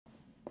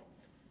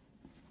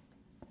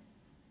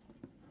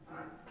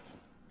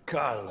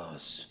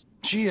Carlos.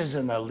 She is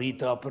an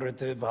elite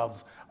operative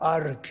of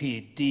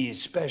RPD,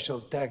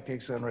 Special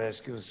Tactics and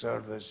Rescue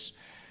Service.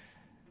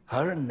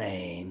 Her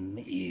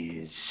name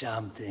is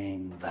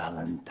something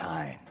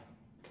Valentine.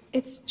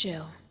 It's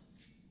Jill.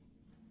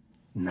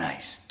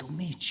 Nice to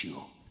meet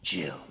you,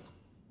 Jill.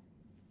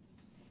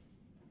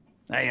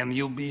 I am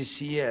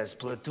UBCS,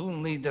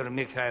 Platoon Leader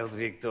Mikhail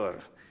Viktor.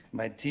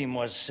 My team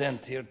was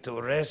sent here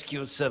to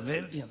rescue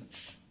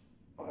civilians.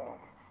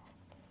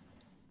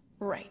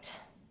 Right.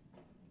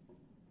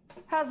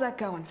 How's that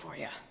going for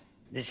you?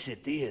 The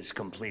city is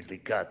completely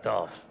cut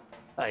off,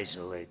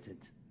 isolated.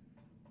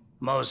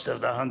 Most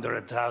of the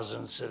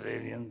 100,000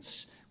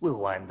 civilians will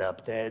wind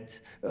up dead.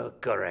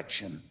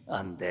 Correction,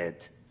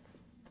 undead.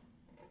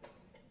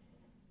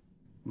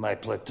 My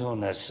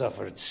platoon has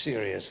suffered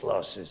serious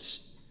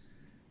losses.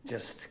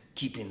 Just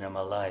keeping them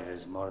alive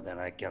is more than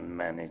I can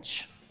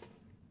manage.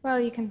 Well,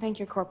 you can thank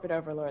your corporate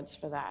overlords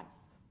for that.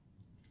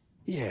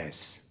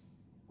 Yes.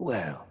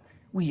 Well,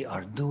 we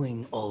are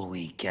doing all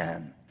we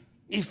can.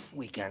 If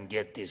we can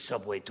get this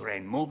subway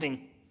train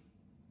moving,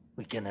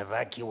 we can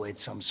evacuate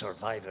some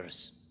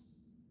survivors.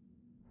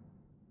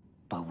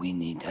 But we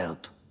need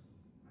help.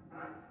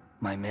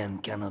 My men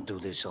cannot do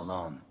this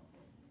alone.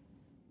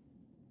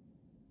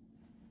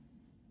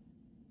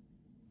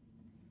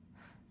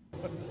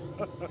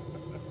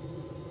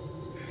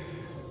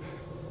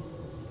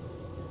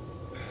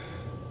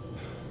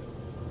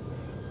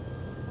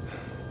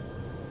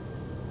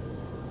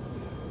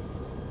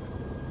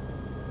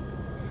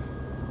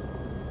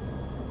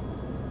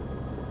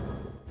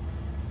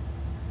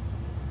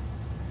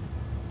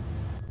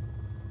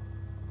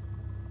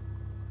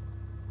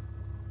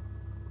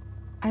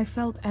 I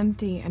felt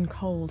empty and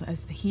cold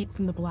as the heat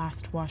from the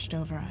blast washed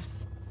over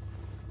us.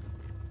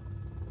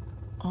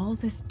 All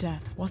this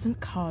death wasn't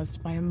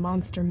caused by a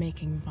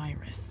monster-making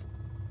virus.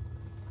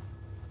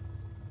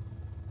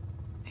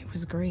 It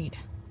was greed.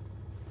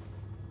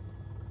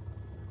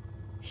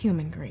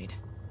 Human greed.